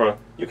swimming, whatever,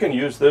 you can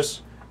use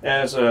this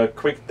as a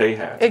quick day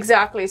head.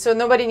 Exactly. So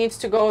nobody needs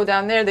to go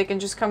down there. They can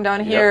just come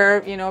down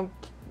here, you know,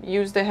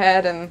 use the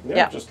head and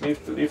yeah. Just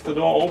leave the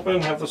door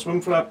open, have the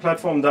swim flap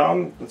platform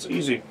down. It's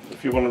easy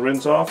if you want to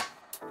rinse off.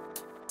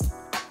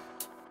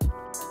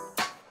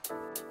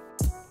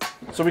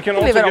 So we can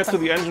also get to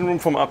the engine room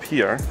from up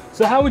here.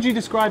 So how would you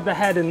describe the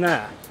head in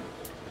there?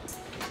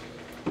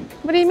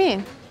 What do you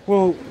mean?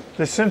 Well,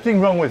 there's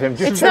something wrong with him.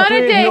 Just it's not a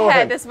day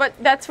head. Him.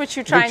 That's what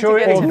you're trying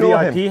Victoria, to get to.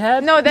 Or VIP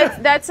head? No,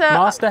 that's a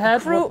master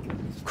head.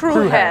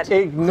 Crew head.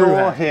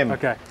 Ignore him.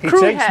 Okay. He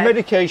Crew takes head.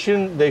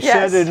 medication. They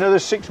said another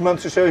 6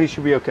 months or so he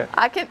should be okay.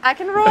 I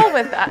can roll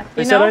with that.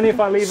 They said only if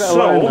I leave it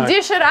alone. Though.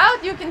 Dish it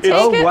out. You can take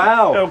Oh it.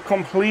 wow! A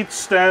complete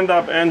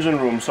stand-up engine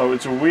room, so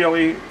it's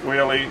really,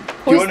 really.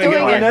 Who's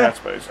doing it? That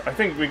space. I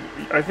think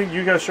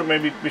you guys should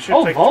we should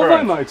Oh, take Volvo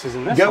turns. motors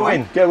in this. Go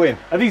one. in.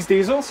 Are these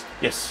diesels?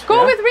 Yes.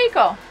 Go with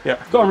Rico. Yeah.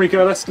 Go on,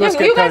 Rico. Let's get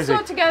You guys cozy.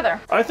 go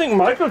together. I think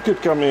Michael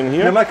could come in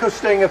here. No, Michael's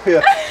staying up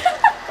here.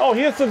 Oh,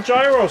 here's the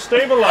gyro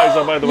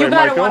stabilizer, by the way, You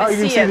gotta Michael. wanna Oh, you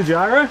can see see it. the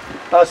gyro?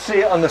 I'll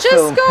see it on the Just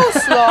film. go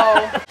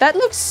slow. That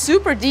looks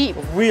super deep.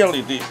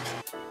 Really deep.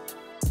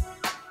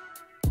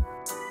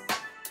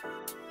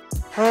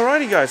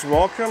 Alrighty guys,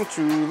 welcome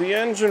to the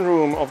engine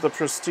room of the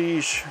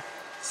Prestige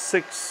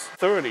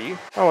 630.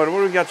 Alright, what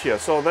do we got here?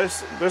 So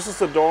this is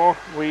the door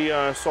we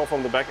saw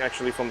from the back,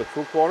 actually from the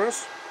crew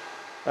quarters.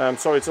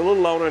 So it's a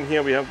little louder in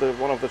here. We have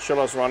one of the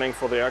chillers running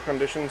for the air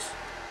conditions.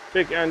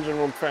 Big engine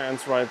room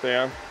fans right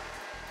there.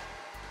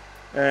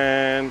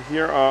 And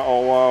here are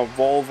our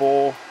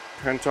Volvo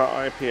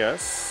Penta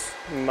IPS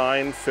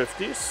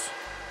 950s.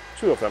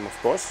 Two of them, of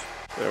course.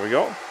 There we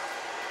go.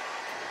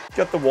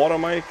 Got the water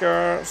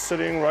maker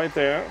sitting right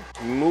there.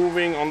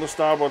 Moving on the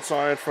starboard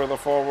side further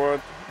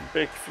forward.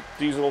 Big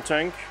diesel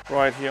tank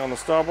right here on the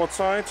starboard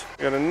side.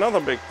 Got another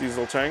big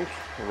diesel tank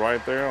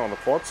right there on the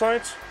port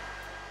side.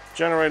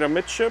 Generator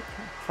midship,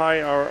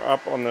 higher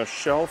up on the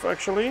shelf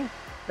actually.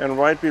 And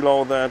right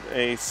below that,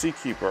 a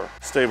Seakeeper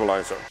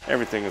stabilizer.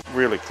 Everything is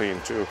really clean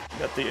too.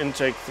 Got the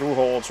intake through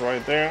holes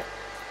right there.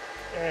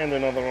 And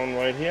another one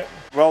right here.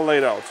 Well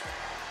laid out.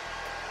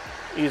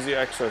 Easy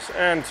access.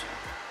 And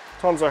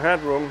tons of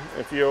headroom.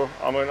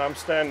 I'm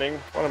standing,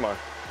 what am I?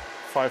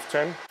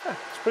 5'10"? Yeah,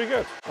 it's pretty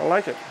good. I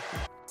like it.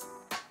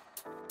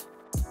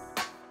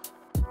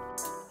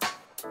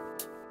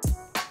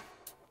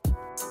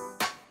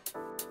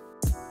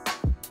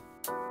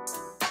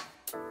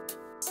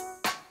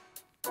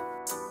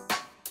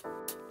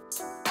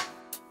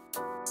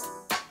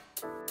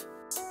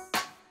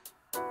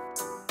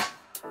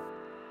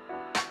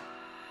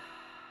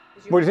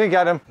 What do you think,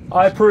 Adam?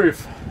 I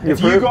approve. You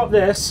If you approve? got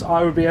this,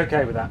 I would be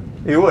okay with that.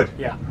 You would?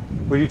 Yeah.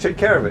 Would you take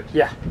care of it?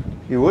 Yeah.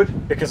 You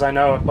would? Because I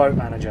know a boat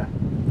manager.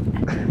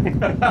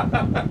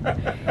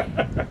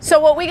 So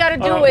what we gotta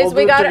do We'll is do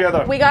we it gotta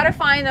together.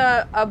 find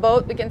a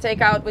boat we can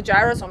take out with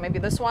gyros, or maybe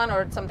this one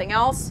or something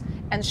else,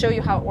 and show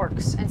you how it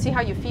works and see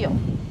how you feel.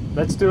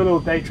 Let's do a little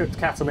day trip to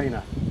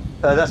Catalina.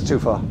 That's too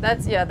far.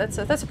 That's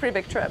a pretty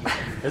big trip.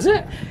 Is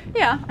it?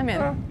 Yeah, I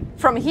mean,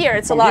 from here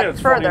it's From a lot here,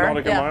 it's 40 further.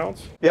 nautical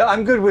miles. Yeah,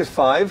 I'm good with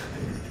 5.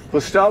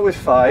 We'll start with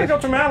I 5. go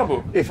to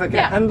Malibu. If I can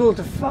Yeah. handle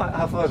to 5,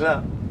 how far is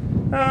that?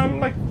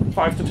 Like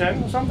 5 to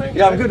 10 or something.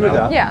 Yeah, I'm good with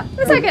that. Yeah,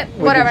 it's like With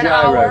whatever, the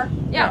an gyro. hour.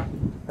 Yeah,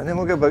 And then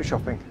we'll go boat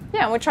shopping.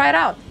 yeah, we'll try it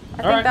out. I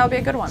think right. that would be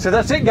a good one. So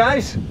that's it,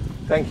 guys.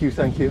 Thank you,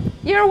 thank you.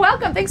 You're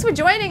welcome. Thanks for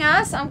joining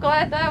us. I'm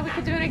glad that we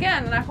could do it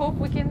again, and I hope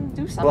we can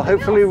do something Well,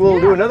 hopefully else. we'll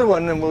Yeah. do another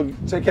one and we'll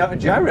take out a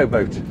gyro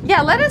boat.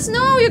 Yeah, let us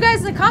know, you guys,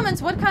 in the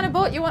comments, what kind of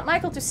boat you want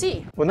Michael to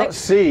see. Well, not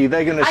see,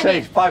 they're going to I say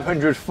mean-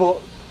 500-foot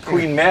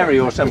Queen Mary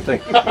or something.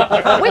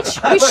 Which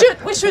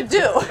we should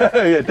do.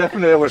 Yeah,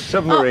 definitely a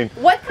submarine.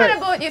 What kind of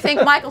boat do you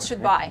think Michael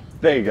should buy?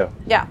 There you go.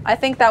 Yeah, I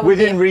think that would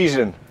Within be...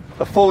 reason.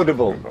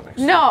 Affordable.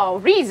 No,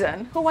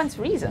 reason. Who wants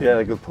reason?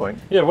 Yeah, good point.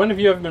 Yeah, when have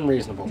you ever been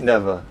reasonable?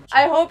 Never.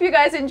 I hope you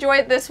guys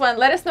enjoyed this one.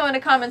 Let us know in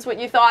the comments what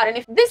you thought, and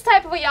if this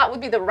type of a yacht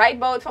would be the right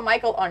boat for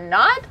Michael or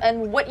not,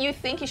 and what you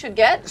think he should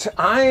get. So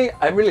I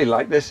really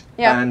like this.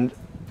 Yeah. And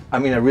I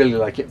mean, I really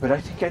like it, but I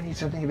think I need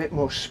something a bit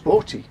more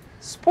sporty.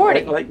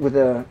 Sporty. Like with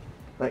a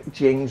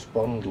James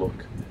Bond look.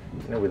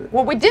 You know, with it.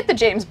 Well, we did the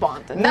James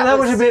Bond, and No, that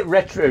was a bit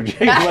retro, James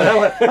Bond.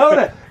 I want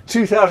a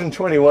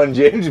 2021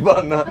 James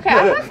Bond, not Okay,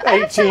 I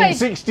have some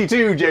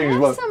 1862 I James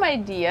have Bond. some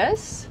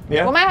ideas.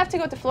 Yeah? We might have to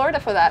go to Florida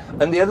for that.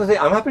 And the other thing,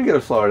 I'm happy to go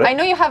to Florida. I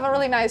know you have a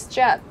really nice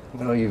jet.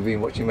 Oh, you've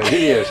been watching my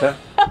videos,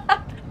 huh?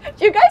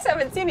 You guys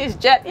haven't seen his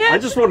jet yet. I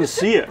just want to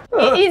see it.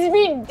 It's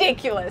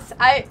ridiculous.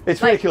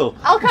 It's really cool.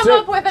 I'll come So-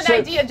 up with an so-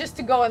 idea just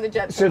to go on the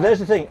jet. So there's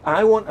the thing.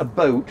 I want a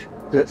boat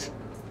that's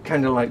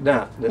kind of like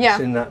that. That's Yeah.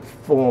 in that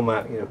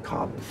format, you know,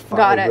 carbon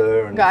Got it,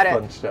 fiber and got it.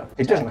 fun stuff.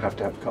 It doesn't have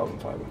to have carbon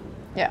fiber.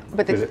 Yeah,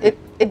 but Is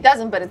it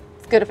doesn't, but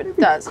it's good if it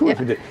does. Cool Yeah.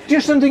 if it did.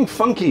 Just something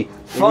funky,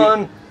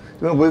 fun.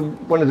 With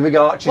one of the big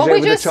arches Well, over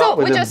we the just top. saw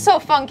with we them. just saw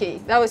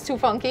funky. That was too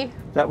funky.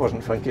 That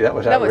wasn't funky. That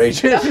was That was-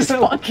 outrageous. that was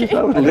funky.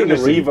 That was I think the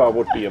lunacy. Riva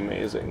would be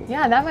amazing.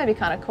 Yeah, that might be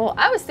kind of cool.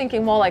 I was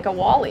thinking more like a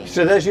Wally.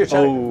 So there's your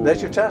Oh.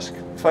 there's your task.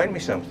 Find me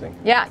something.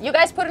 Yeah, you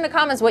guys put in the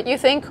comments what you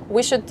think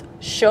we should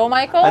show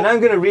Michael. And I'm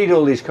going to read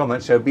all these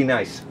comments, so be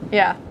nice.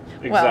 Yeah.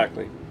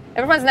 Exactly. Well,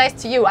 everyone's nice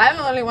to you. I'm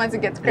the only one that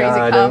gets crazy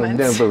comments.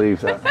 I don't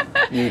believe that.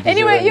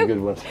 Anyway, good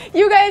ones.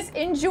 you guys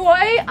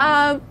enjoy.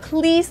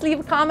 Please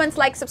leave comments,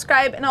 like,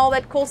 subscribe, and all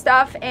that cool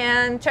stuff.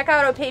 And check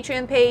out our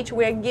Patreon page.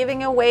 We're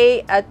giving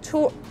away a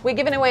tour. We're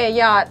giving away a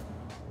yacht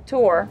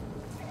tour.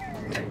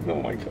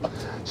 Oh my God.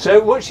 So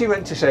what she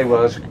meant to say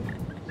was,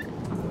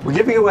 we're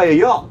giving away a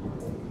yacht.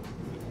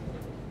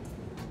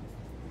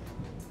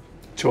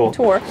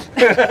 Tour.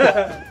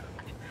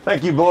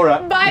 Thank you,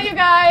 Bora. Bye, you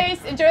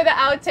guys. Enjoy the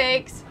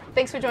outtakes.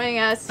 Thanks for joining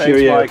us. Thanks,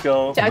 Cheerio.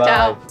 Michael. Ciao, Bye.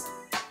 ciao.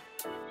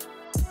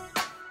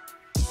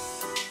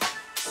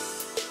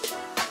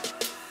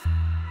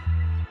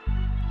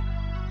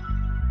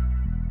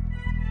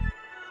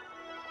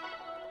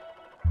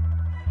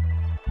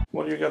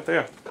 What do you got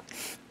there?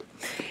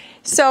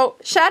 So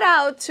shout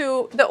out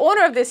to the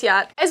owner of this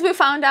yacht. As we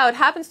found out,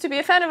 happens to be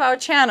a fan of our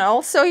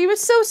channel. So he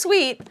was so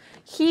sweet.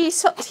 He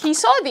saw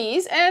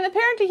these and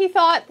apparently he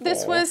thought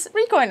this was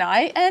Rico and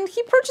I, and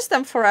he purchased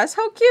them for us.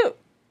 How cute.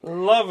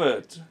 Love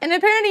it. And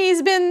apparently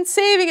he's been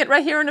saving it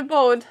right here on the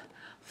boat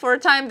for a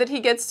time that he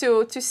gets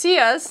to see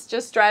us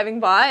just driving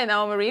by in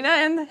our marina.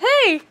 And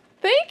hey,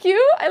 thank you.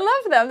 I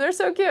love them. They're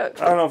so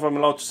cute. I don't know if I'm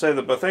allowed to say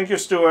that, but thank you,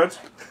 Stuart.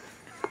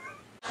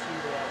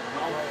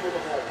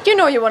 You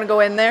know you want to go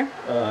in there.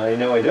 I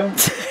know I don't.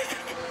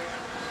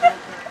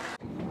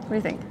 What do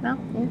you think? No?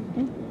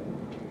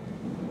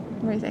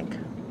 What do you think?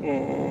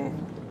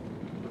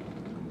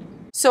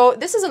 So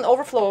this is an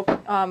overflow,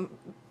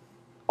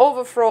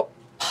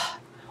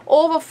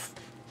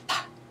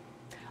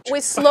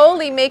 we're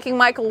slowly making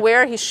Michael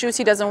wear his shoes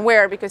he doesn't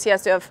wear because he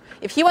has to have,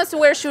 if he wants to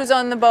wear shoes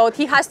on the boat,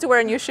 he has to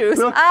wear new shoes.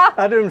 Look,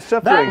 Adam's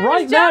suffering. That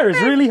right there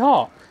is really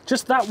hot.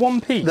 Just that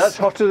one piece. That's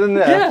hotter than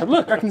there. Yeah,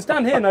 look, I can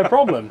stand here, no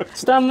problem.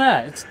 Stand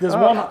there. There's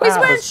one. He's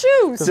wearing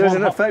shoes.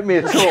 Doesn't affect me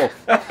at all.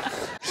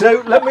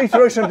 So let me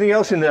throw something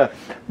else in there.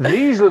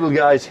 These little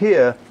guys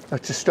here are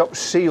to stop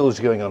seals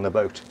going on the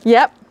boat.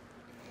 Yep.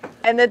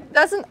 And it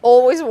doesn't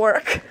always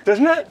work.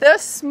 Doesn't it? They're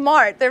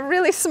smart. They're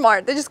really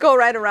smart. They just go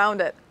right around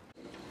it.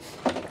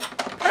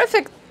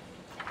 Perfect.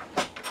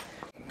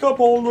 Cup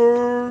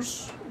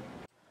holders.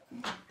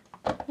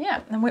 Yeah,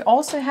 and we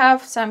also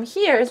have some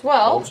here as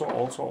well.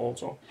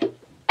 Also.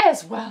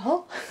 As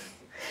well.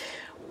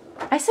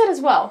 I said as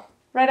well,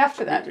 right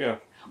after that. Yeah.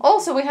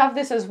 Also, we have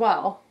this as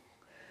well.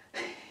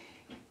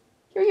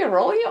 You're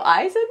rolling your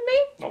eyes at me?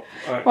 No.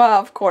 Well,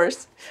 of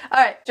course.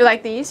 All right, do you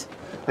like these?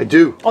 I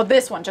do. Oh,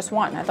 this one, just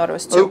one. I thought it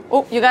was two.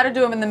 Oh, you got to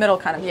do them in the middle,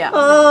 kind of, yeah.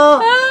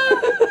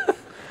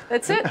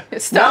 That's it. You're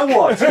stuck. Now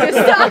what? You're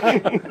stuck.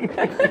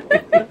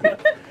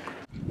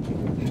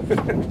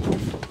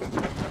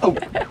 Oh.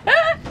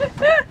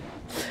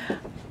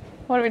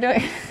 What are we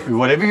doing?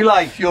 Whatever you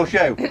like, your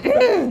show.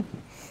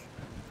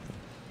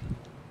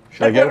 Should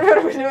I go? What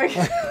are we doing?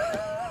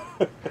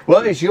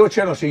 Well, it's your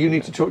channel, so you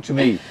need to talk to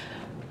me.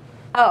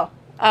 Oh,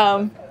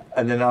 And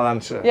then I'll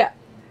answer. yeah.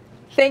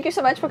 Thank you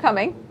so much for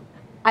coming.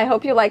 I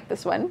hope you like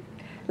this one.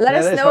 Let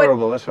us That's know.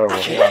 horrible. That's horrible.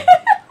 Yeah.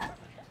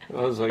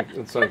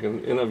 It's like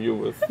an interview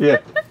with. Yeah.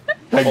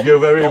 Thank you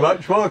very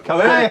much for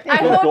coming. I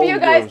hope you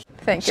guys.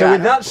 Thank you. So with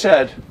Anna. that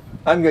said,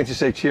 I'm going to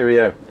say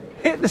cheerio.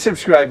 Hit the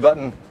subscribe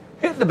button,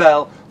 hit the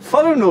bell,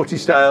 follow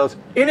NautiStyles,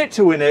 in it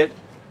to win it.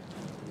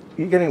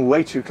 You're getting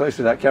way too close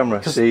to that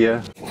camera. See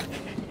ya.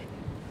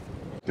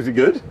 Is it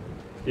good?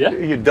 Yeah. Are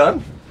you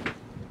done?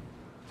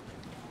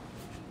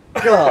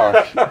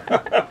 Gosh.